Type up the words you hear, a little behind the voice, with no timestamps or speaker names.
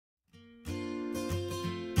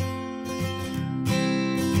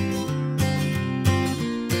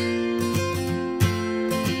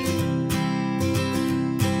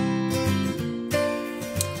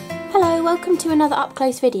welcome to another up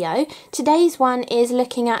close video. Today's one is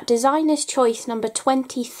looking at designer's choice number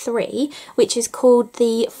 23, which is called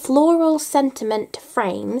the Floral Sentiment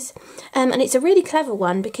Frames, and it's a really clever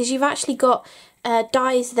one because you've actually got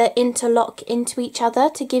dies that interlock into each other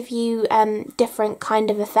to give you different kind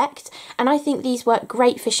of effect, and I think these work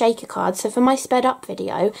great for shaker cards. So for my sped up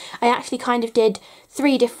video I actually kind of did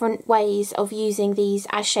 3 different ways of using these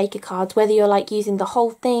as shaker cards, whether you're like using the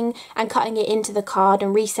whole thing and cutting it into the card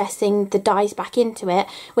and recessing the dies back into it,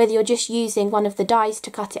 whether you're just using one of the dies to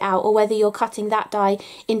cut it out, or whether you're cutting that die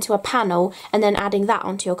into a panel and then adding that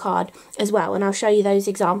onto your card as well, and I'll show you those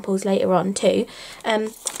examples later on too.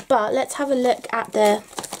 But let's have a look at the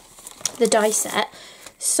die set.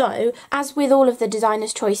 So, as with all of the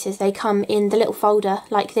designer's choices, they come in the little folder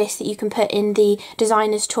like this that you can put in the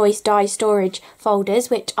designer's choice die storage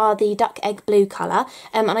folders, which are the duck egg blue colour,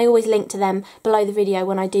 and I always link to them below the video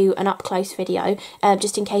when I do an up close video,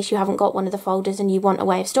 just in case you haven't got one of the folders and you want a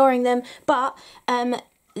way of storing them. But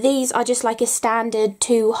these are just like a standard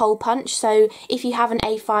 2-hole punch, so if you have an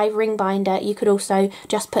A5 ring binder you could also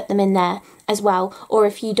just put them in there as well, or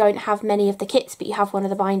if you don't have many of the kits but you have one of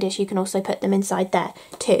the binders, you can also put them inside there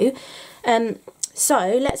too.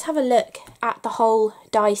 So let's have a look at the whole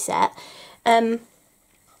die set. I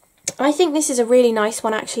think this is a really nice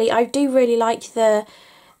one actually. I do really like the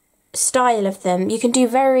style of them. You can do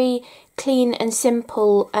very clean and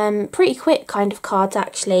simple, pretty quick kind of cards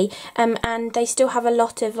actually, and they still have a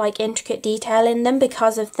lot of like intricate detail in them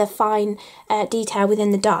because of the fine detail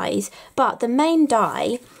within the dies. But the main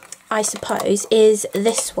die, I suppose, is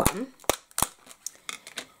this one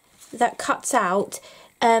that cuts out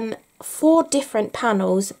 4 different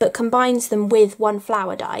panels but combines them with one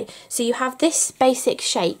flower die. So you have this basic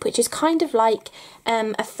shape, which is kind of like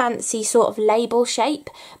a fancy sort of label shape,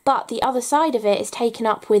 but the other side of it is taken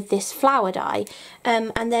up with this flower die,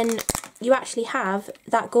 and then you actually have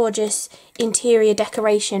that gorgeous interior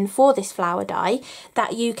decoration for this flower die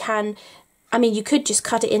that you can, I mean, you could just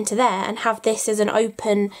cut it into there and have this as an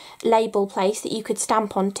open label place that you could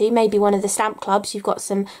stamp onto. Maybe one of the stamp clubs, you've got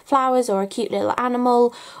some flowers or a cute little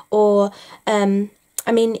animal, or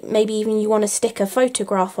I mean, maybe even you want to stick a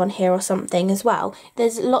photograph on here or something as well.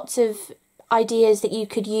 There's lots of ideas that you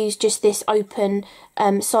could use just this open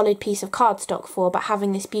solid piece of cardstock for, but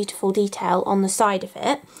having this beautiful detail on the side of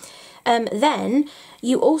it. Then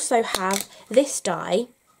you also have this die,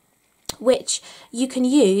 which you can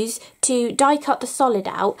use to die cut the solid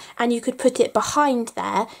out, and you could put it behind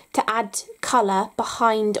there to add colour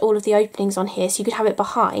behind all of the openings on here, so you could have it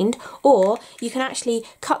behind, or you can actually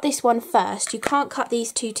cut this one first. You can't cut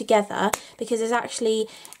these two together because there's actually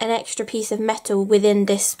an extra piece of metal within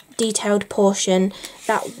this detailed portion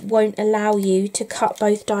that won't allow you to cut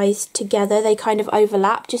both dies together. They kind of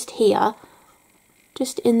overlap just here.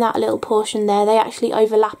 Just in that little portion there, they actually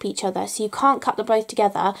overlap each other, so you can't cut them both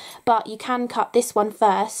together, but you can cut this one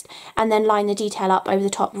first and then line the detail up over the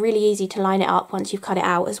top. Really easy to line it up once you've cut it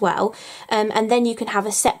out as well, and then you can have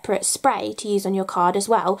a separate spray to use on your card as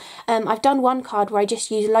well. I've done one card where I just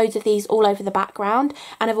used loads of these all over the background,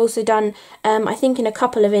 and I've also done, I think in a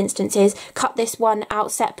couple of instances, cut this one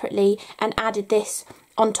out separately and added this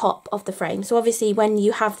on top of the frame. So obviously when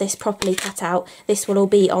you have this properly cut out, this will all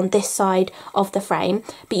be on this side of the frame,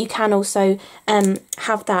 but you can also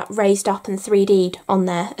have that raised up and 3D'd on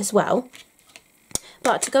there as well.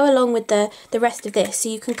 But to go along with the rest of this, so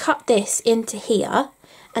you can cut this into here,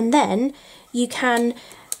 and then you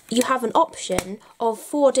have an option of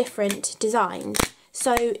 4 different designs.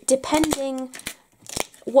 So depending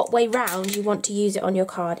what way round you want to use it on your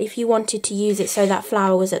card, if you wanted to use it so that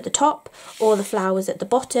flower was at the top or the flower was at the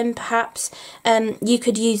bottom perhaps, you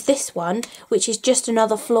could use this one, which is just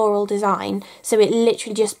another floral design, so it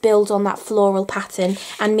literally just builds on that floral pattern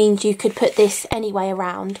and means you could put this any way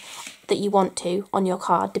around that you want to on your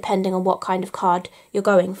card, depending on what kind of card you're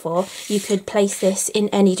going for. You could place this in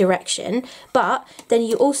any direction, but then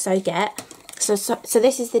you also get, so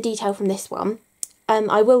this is the detail from this one.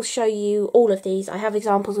 I will show you all of these. I have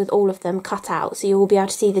examples with all of them cut out, so you will be able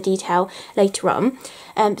to see the detail later on.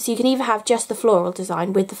 So you can either have just the floral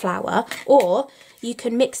design with the flower, or you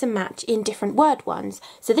can mix and match in different word ones.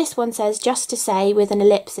 So this one says just to say with an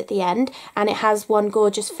ellipse at the end, and it has one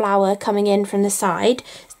gorgeous flower coming in from the side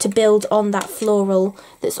to build on that floral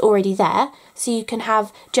that's already there. So you can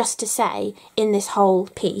have just to say in this whole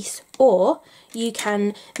piece, or you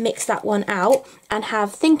can mix that one out and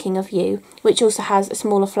have thinking of you, which also has a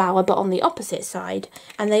smaller flower but on the opposite side,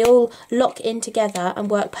 and they all lock in together and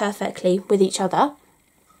work perfectly with each other.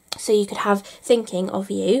 So you could have thinking of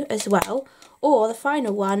you as well, Or the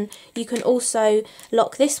final one, you can also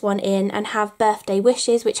lock this one in and have birthday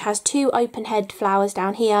wishes, which has 2 open head flowers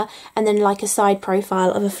down here and then like a side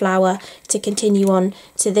profile of a flower to continue on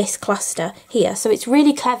to this cluster here. So it's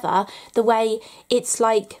really clever the way it's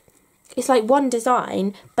like one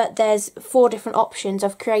design, but there's 4 different options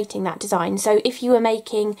of creating that design. So if you were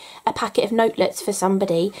making a packet of notelets for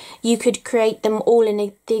somebody, you could create them all in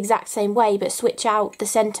the exact same way, but switch out the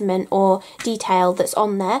sentiment or detail that's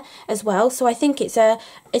on there as well. So I think it's a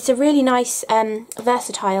really nice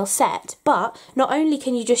versatile set. But not only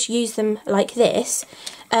can you just use them like this,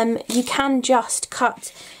 you can just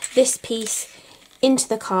cut this piece into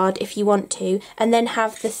the card if you want to, and then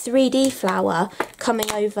have the 3D flower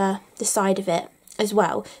coming over the side of it as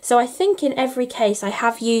well. So I think in every case I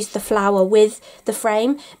have used the flower with the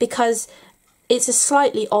frame, because it's a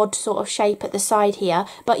slightly odd sort of shape at the side here,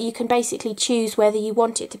 but you can basically choose whether you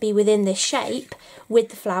want it to be within this shape with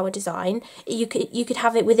the flower design. You could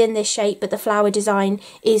have it within this shape, but the flower design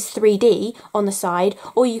is 3D on the side,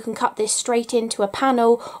 or you can cut this straight into a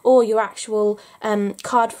panel or your actual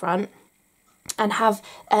card front and have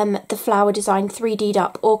the flower design 3D'd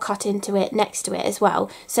up or cut into it next to it as well.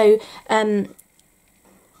 So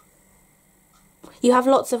you have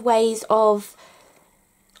lots of ways of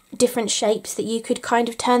different shapes that you could kind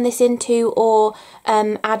of turn this into, or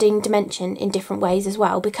adding dimension in different ways as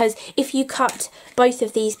well, because if you cut both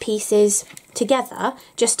of these pieces together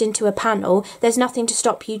just into a panel, there's nothing to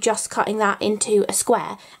stop you just cutting that into a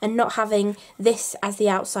square and not having this as the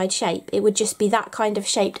outside shape. It would just be that kind of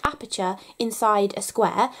shaped aperture inside a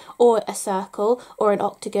square or a circle or an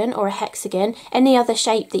octagon or a hexagon. Any other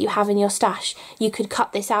shape that you have in your stash, you could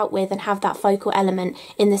cut this out with and have that focal element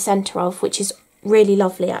in the centre of, which is really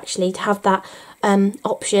lovely actually to have that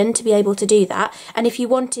option to be able to do that. And if you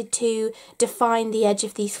wanted to define the edge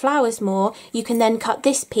of these flowers more, you can then cut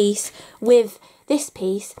this piece with this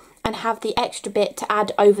piece and have the extra bit to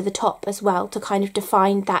add over the top as well to kind of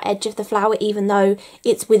define that edge of the flower, even though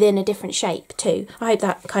it's within a different shape too. I hope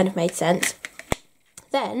that kind of made sense.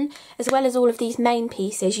 Then, as well as all of these main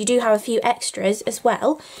pieces, you do have a few extras as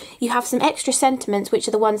well. You have some extra sentiments, which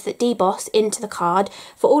are the ones that deboss into the card.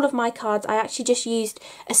 For all of my cards, I actually just used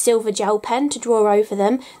a silver gel pen to draw over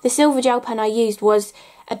them. The silver gel pen I used was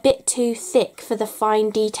a bit too thick for the fine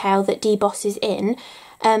detail that debosses in.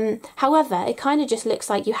 However, it kind of just looks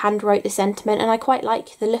like you hand wrote the sentiment, and I quite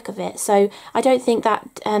like the look of it, so I don't think that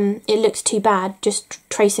it looks too bad just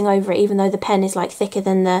tracing over it, even though the pen is like thicker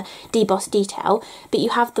than the deboss detail. But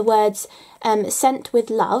you have the words sent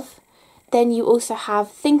with love. Then you also have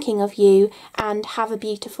thinking of you and have a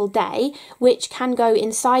beautiful day, which can go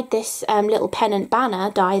inside this little pennant banner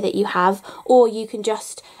die that you have, or you can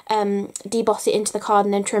just deboss it into the card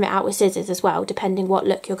and then trim it out with scissors as well, depending what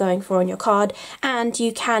look you're going for on your card. And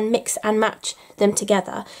you can mix and match them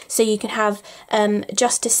together. So you can have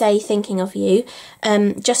just to say thinking of you,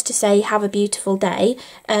 just to say have a beautiful day.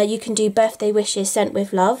 You can do birthday wishes sent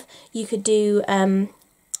with love. You could do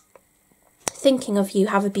thinking of you,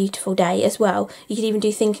 have a beautiful day as well. You could even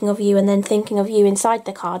do thinking of you and then thinking of you inside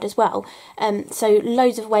the card as well. So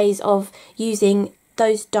loads of ways of using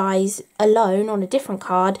those dies alone on a different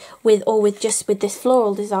card with this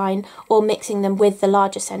floral design, or mixing them with the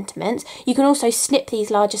larger sentiments. You can also snip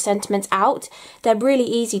these larger sentiments out. They're really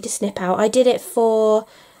easy to snip out. I did it for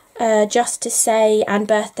just to say and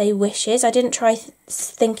birthday wishes. I didn't try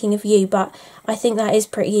thinking of you, but I think that is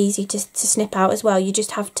pretty easy to snip out as well. You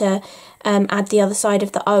just have to add the other side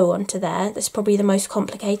of the O onto there. That's probably the most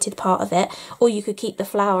complicated part of it. Or you could keep the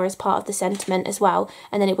flower as part of the sentiment as well,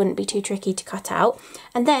 and then it wouldn't be too tricky to cut out.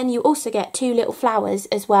 And then you also get 2 little flowers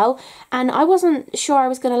as well, and I wasn't sure I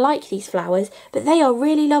was going to like these flowers, but they are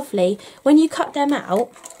really lovely. When you cut them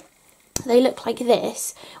out, they look like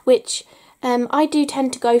this, which I do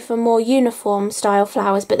tend to go for more uniform style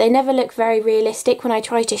flowers, but they never look very realistic when I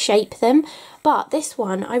try to shape them. But this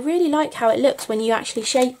one, I really like how it looks when you actually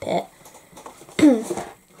shape it.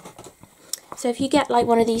 So if you get like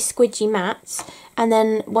one of these squidgy mats and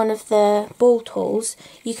then one of the ball tools,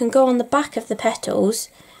 you can go on the back of the petals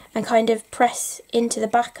and kind of press into the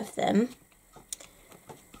back of them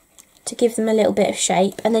to give them a little bit of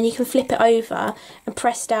shape, and then you can flip it over and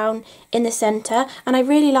press down in the centre. And I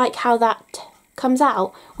really like how that comes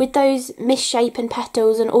out with those misshapen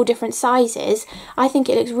petals and all different sizes. I think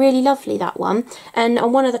it looks really lovely, that one. And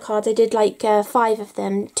on one of the cards I did like 5 of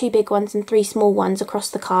them, 2 big ones and 3 small ones across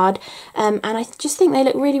the card, and I just think they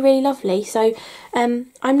look really lovely. So I'm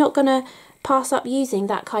not gonna pass up using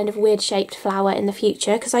that kind of weird shaped flower in the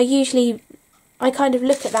future, because I usually I kind of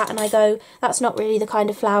look at that and I go, that's not really the kind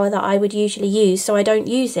of flower that I would usually use, so I don't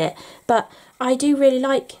use it. But I do really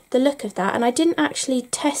like the look of that, and I didn't actually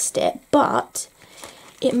test it, but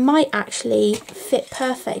it might actually fit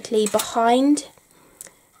perfectly behind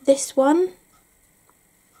this one.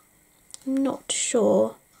 I'm not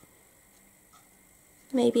sure.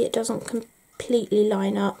 Maybe it doesn't completely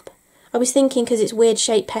line up. I was thinking because it's weird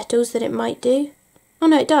shaped petals that it might do. Oh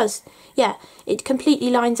no, it does. Yeah, it completely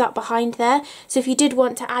lines up behind there. So if you did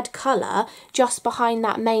want to add colour just behind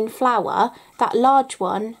that main flower, that large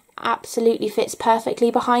one absolutely fits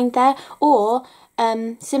perfectly behind there. Or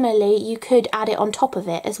similarly, you could add it on top of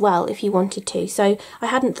it as well if you wanted to. So I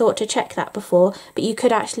hadn't thought to check that before, but you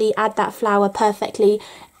could actually add that flower perfectly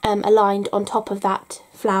aligned on top of that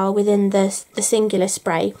flower within the singular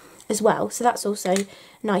spray as well. So that's also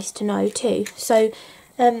nice to know too. So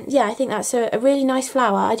yeah, I think that's a really nice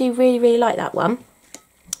flower. I do really like that one.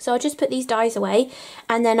 So I'll just put these dies away,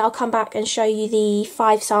 and then I'll come back and show you the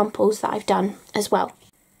 5 samples that I've done as well.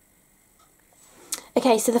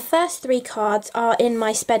 Okay, so the first 3 cards are in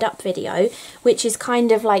my sped up video, which is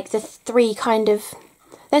kind of like the 3 kind of,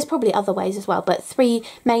 there's probably other ways as well, but 3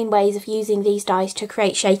 main ways of using these dies to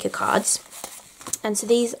create shaker cards. And so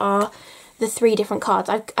these are the 3 different cards.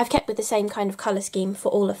 I've kept with the same kind of colour scheme for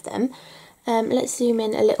all of them. Let's zoom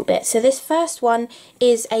in a little bit. So this first one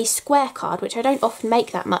is a square card, which I don't often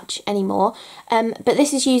make that much anymore, but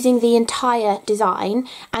this is using the entire design,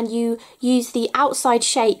 and you use the outside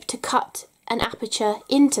shape to cut an aperture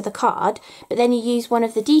into the card, but then you use one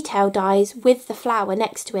of the detail dies with the flower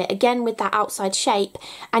next to it, again with that outside shape,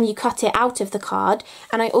 and you cut it out of the card.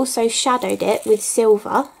 And I also shadowed it with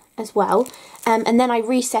silver as well, and then I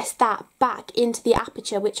recessed that back into the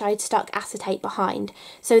aperture which I'd stuck acetate behind.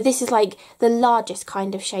 So this is like the largest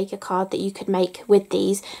kind of shaker card that you could make with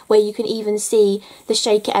these, where you can even see the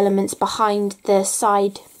shaker elements behind the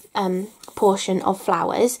side portion of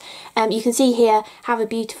flowers. You can see here, have a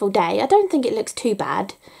beautiful day. I don't think it looks too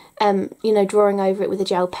bad, you know, drawing over it with a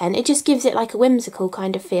gel pen. It just gives it like a whimsical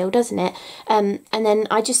kind of feel, doesn't it? And then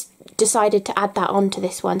I just decided to add that onto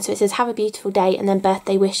this one. So it says have a beautiful day, and then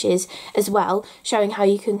birthday wishes as well, showing how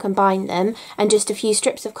you can combine them, and just a few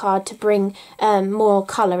strips of card to bring more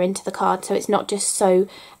colour into the card, so it's not just so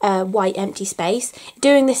white empty space.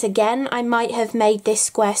 Doing this again, I might have made this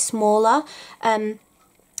square smaller,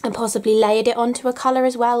 and possibly layered it onto a colour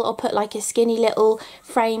as well, or put like a skinny little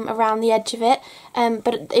frame around the edge of it.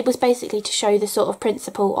 But it was basically to show the sort of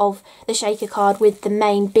principle of the shaker card with the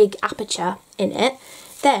main big aperture in it.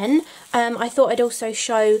 Then I thought I'd also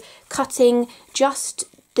show cutting just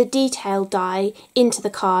the detail die into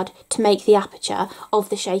the card to make the aperture of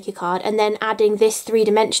the shaker card, and then adding this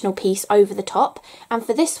 3-dimensional piece over the top. And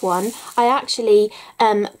for this one, I actually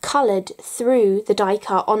coloured through the die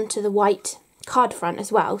cut onto the white card front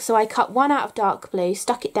as well. So I cut one out of dark blue,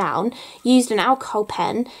 stuck it down, used an alcohol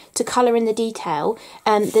pen to colour in the detail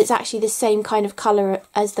that's actually the same kind of colour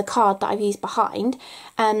as the card that I've used behind,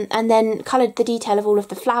 and then coloured the detail of all of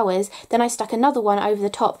the flowers. Then I stuck another one over the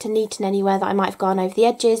top to neaten anywhere that I might have gone over the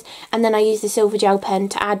edges, and then I used the silver gel pen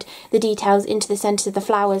to add the details into the centre of the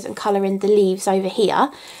flowers and colour in the leaves over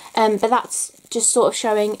here. But that's just sort of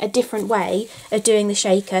showing a different way of doing the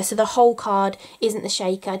shaker. So the whole card isn't the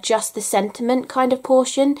shaker, just the sentiment kind of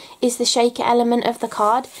portion is the shaker element of the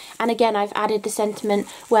card. And again, I've added the sentiment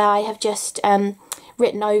where I have just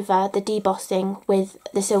written over the debossing with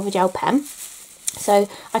the silver gel pen. So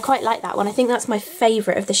I quite like that one. I think that's my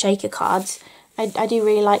favourite of the shaker cards. I do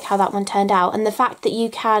really like how that one turned out, and the fact that you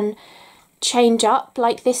can change up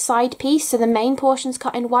like this side piece, so the main portion's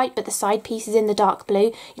cut in white but the side piece is in the dark blue.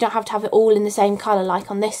 You don't have to have it all in the same colour like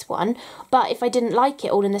on this one, but if I didn't like it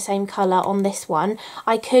all in the same colour on this one,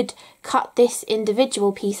 I could cut this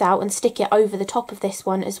individual piece out and stick it over the top of this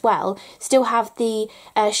one as well. Still have the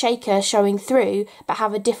shaker showing through, but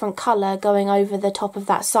have a different colour going over the top of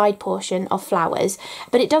that side portion of flowers.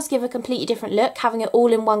 But it does give a completely different look, having it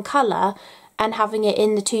all in one colour and having it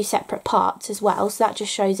in the 2 separate parts as well, so that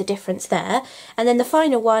just shows a difference there. And then the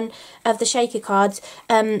final one of the shaker cards,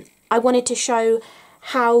 I wanted to show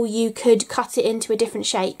how you could cut it into a different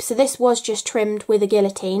shape. So this was just trimmed with a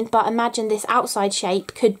guillotine, but imagine this outside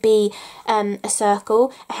shape could be a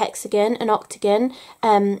circle, a hexagon, an octagon,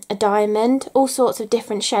 a diamond, all sorts of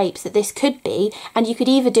different shapes that this could be. And you could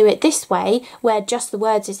either do it this way, where just the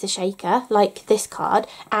words is the shaker, like this card,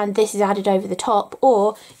 and this is added over the top,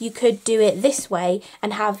 or you could do it this way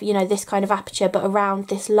and have, you know, this kind of aperture but around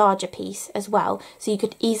this larger piece as well. So you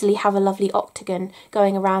could easily have a lovely octagon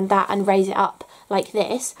going around that and raise it up like like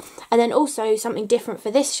this. And then also something different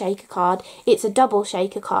for this shaker card, it's a double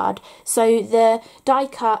shaker card. So the die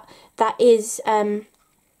cut that is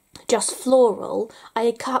just floral,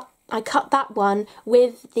 I cut that one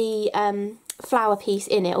with the flower piece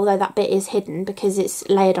in it, although that bit is hidden because it's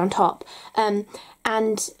layered on top. And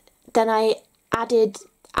then I added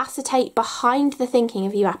acetate behind the thinking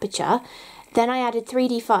of you aperture. Then I added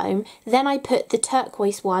 3D foam. Then I put the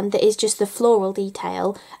turquoise one that is just the floral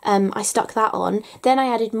detail. I stuck that on. Then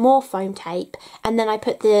I added more foam tape, and then I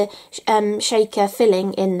put the shaker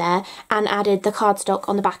filling in there and added the cardstock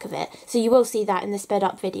on the back of it. So you will see that in the sped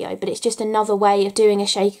up video, but it's just another way of doing a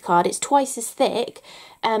shaker card. It's twice as thick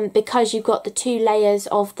because you've got the 2 layers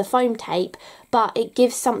of the foam tape, but it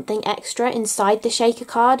gives something extra inside the shaker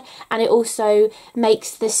card, and it also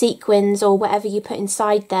makes the sequins or whatever you put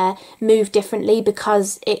inside there move differently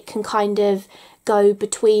because it can kind of go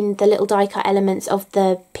between the little die cut elements of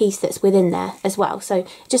the piece that's within there as well. So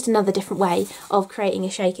just another different way of creating a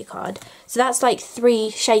shaker card. So that's like 3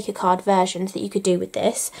 shaker card versions that you could do with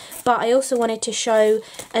this. But I also wanted to show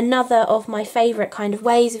another of my favourite kind of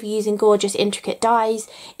ways of using gorgeous intricate dies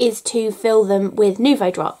is to fill them with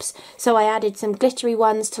Nuvo drops. So I added some glittery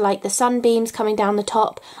ones to like the sunbeams coming down the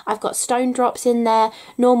top. I've got stone drops in there,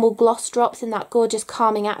 normal gloss drops in that gorgeous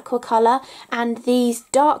calming aqua colour, and these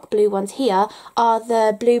dark blue ones here are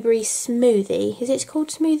the blueberry smoothie. Is it called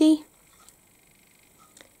smoothie?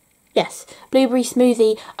 Yes, blueberry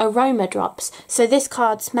smoothie aroma drops. So this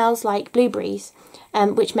card smells like blueberries,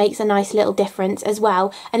 which makes a nice little difference as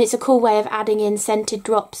well. And it's a cool way of adding in scented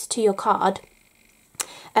drops to your card.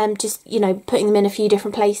 Just, you know, putting them in a few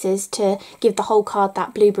different places to give the whole card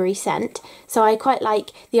that blueberry scent. So I quite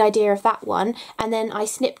like the idea of that one. And then I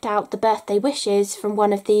snipped out the birthday wishes from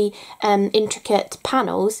one of the intricate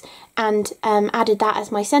panels and added that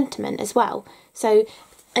as my sentiment as well. So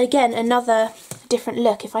again, another different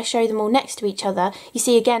look. If I show them all next to each other, you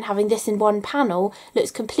see again having this in one panel looks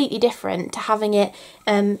completely different to having it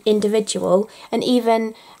individual, and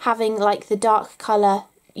even having like the dark colour,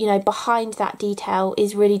 you know, behind that detail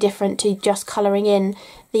is really different to just colouring in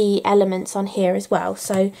the elements on here as well.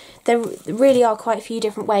 So there really are quite a few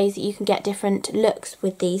different ways that you can get different looks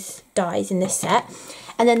with these dies in this set.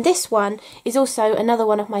 And then this one is also another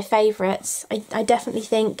one of my favourites. I definitely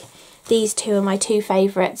think these two are my 2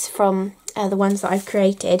 favourites from the ones that I've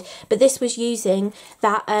created. But this was using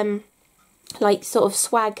that like sort of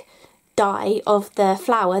swag die of the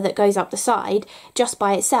flower that goes up the side just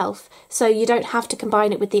by itself. So you don't have to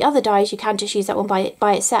combine it with the other dies, you can just use that one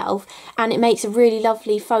by itself, and it makes a really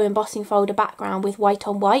lovely faux embossing folder background with white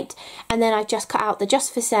on white. And then I've just cut out the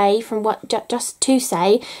Just for Say from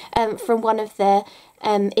from one of the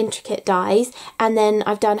intricate dies, and then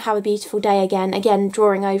I've done Have a Beautiful Day again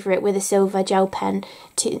drawing over it with a silver gel pen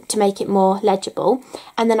to make it more legible.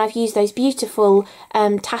 And then I've used those beautiful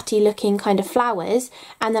tatty looking kind of flowers,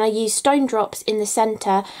 and then I used stone drops in the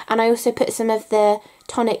centre, and I also put some of the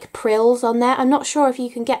Tonic prills on there. I'm not sure if you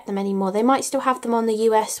can get them anymore. They might still have them on the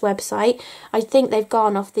US website. I think they've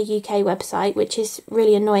gone off the UK website, which is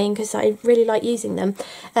really annoying because I really like using them.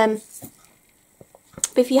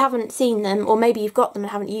 But if you haven't seen them, or maybe you've got them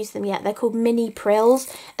and haven't used them yet, they're called mini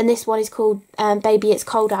prills, and this one is called Baby It's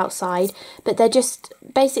Cold Outside. But they're just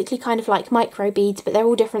basically kind of like micro beads, but they're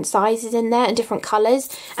all different sizes in there and different colours,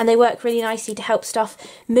 and they work really nicely to help stuff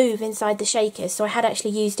move inside the shakers. So I had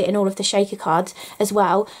actually used it in all of the shaker cards as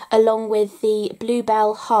well, along with the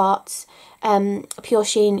Bluebell Hearts Pure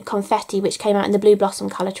Sheen Confetti, which came out in the Blue Blossom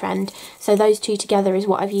colour trend. So those two together is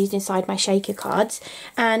what I've used inside my shaker cards.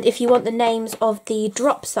 And if you want the names of the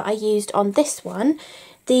drops that I used on this one,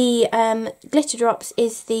 the glitter drops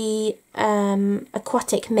is the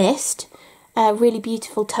Aquatic Mist, a really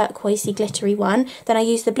beautiful turquoisey glittery one. Then I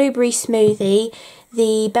used the Blueberry Smoothie,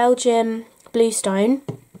 the Belgium Bluestone.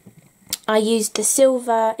 I used the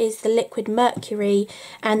silver is the liquid Mercury,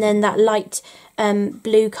 and then that light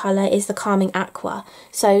blue colour is the calming Aqua.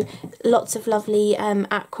 So lots of lovely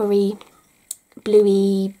aqua-y,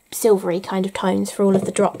 bluey, silvery kind of tones for all of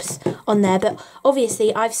the drops on there. But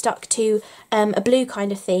obviously I've stuck to a blue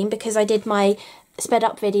kind of theme because I did my sped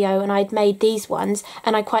up video and I'd made these ones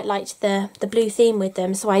and I quite liked the blue theme with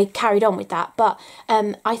them, so I carried on with that. But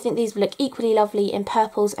I think these would look equally lovely in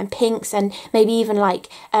purples and pinks, and maybe even like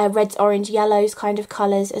reds, orange, yellows kind of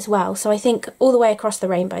colours as well. So I think all the way across the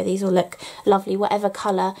rainbow these will look lovely, whatever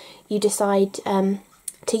colour you decide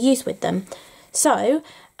to use with them. So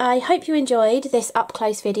I hope you enjoyed this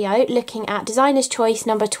up-close video looking at Designer's Choice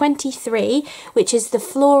number 23, which is the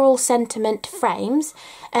Floral Sentiment frames.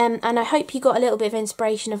 And I hope you got a little bit of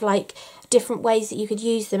inspiration of like different ways that you could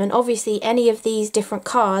use them, and obviously any of these different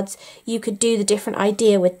cards you could do the different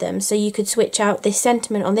idea with them. So you could switch out this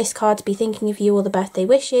sentiment on this card to be thinking of you or the birthday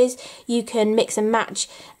wishes. You can mix and match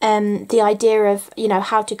the idea of, you know,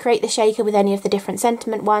 how to create the shaker with any of the different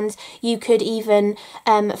sentiment ones. You could even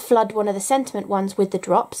flood one of the sentiment ones with the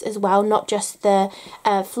drops as well, not just the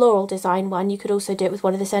floral design one. You could also do it with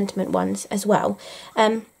one of the sentiment ones as well.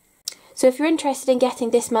 So if you're interested in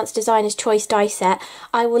getting this month's Designer's Choice die set,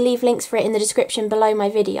 I will leave links for it in the description below my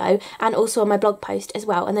video and also on my blog post as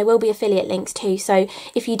well, and there will be affiliate links too. So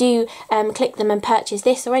if you do click them and purchase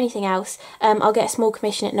this or anything else, I'll get a small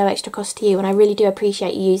commission at no extra cost to you, and I really do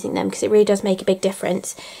appreciate you using them because it really does make a big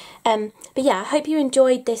difference. But yeah, I hope you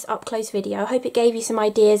enjoyed this up close video. I hope it gave you some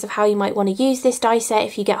ideas of how you might want to use this die set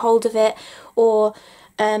if you get hold of it, or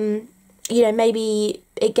you know, maybe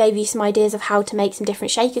it gave you some ideas of how to make some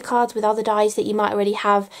different shaker cards with other dies that you might already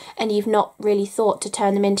have and you've not really thought to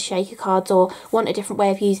turn them into shaker cards or want a different way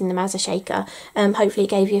of using them as a shaker. Hopefully it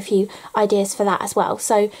gave you a few ideas for that as well.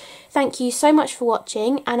 So thank you so much for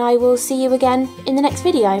watching, and I will see you again in the next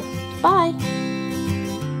video. Bye!